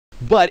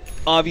but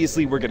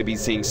obviously we're going to be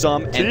seeing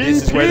some, and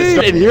this is where this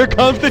starts. And here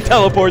comes the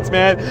teleports,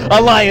 man.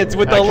 Alliance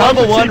with the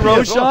level 1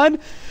 Roshan.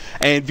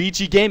 And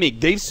VG Gaming,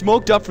 they've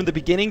smoked up from the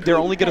beginning. They're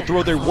only going to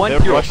throw their one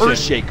hero,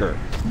 Earthshaker.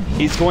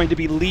 He's going to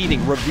be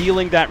leading,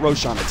 revealing that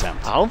Roshan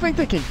attempt. I don't think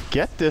they can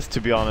get this,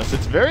 to be honest.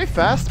 It's very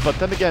fast, but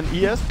then again,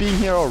 ES being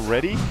here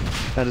already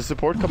and the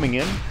support coming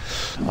in,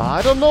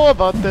 I don't know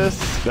about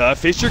this.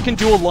 Fisher can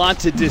do a lot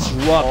to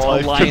disrupt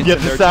Alliance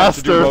and their attempt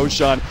to do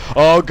Roshan.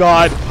 Oh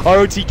god,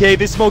 ROTK,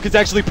 this smoke is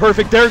actually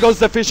perfect. There goes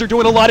the Fisher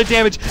doing a lot of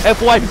damage.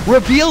 FY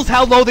reveals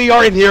how low they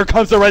are, and here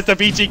comes the rest of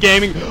VG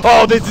Gaming.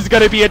 Oh, this is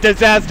going to be a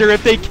disaster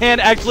if they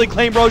can't actually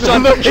claim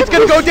Roshan. It's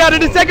going to go down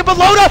in a second, but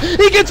Loda,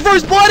 he gets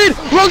first blooded.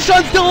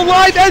 Roshan's still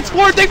alive.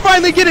 S4, they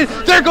finally get it.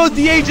 There goes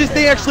the Aegis.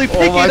 They actually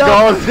pick it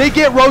up. They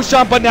get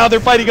Roshan, but now they're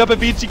fighting up at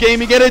VG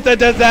Gaming, and it's a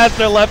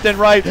disaster left and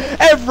right.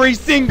 Every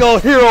single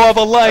hero of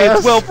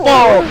Alliance will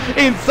fall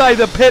inside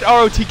the pit.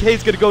 ROTK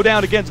is going to go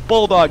down against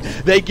Bulldog.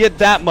 They get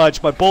that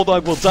much, but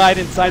Bulldog will die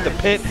inside the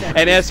pit,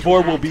 and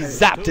S4 will be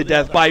zapped to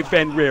death by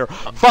Fenrir.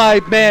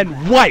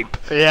 5-man wipe.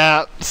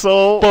 Yeah,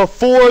 so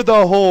before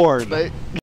the horn.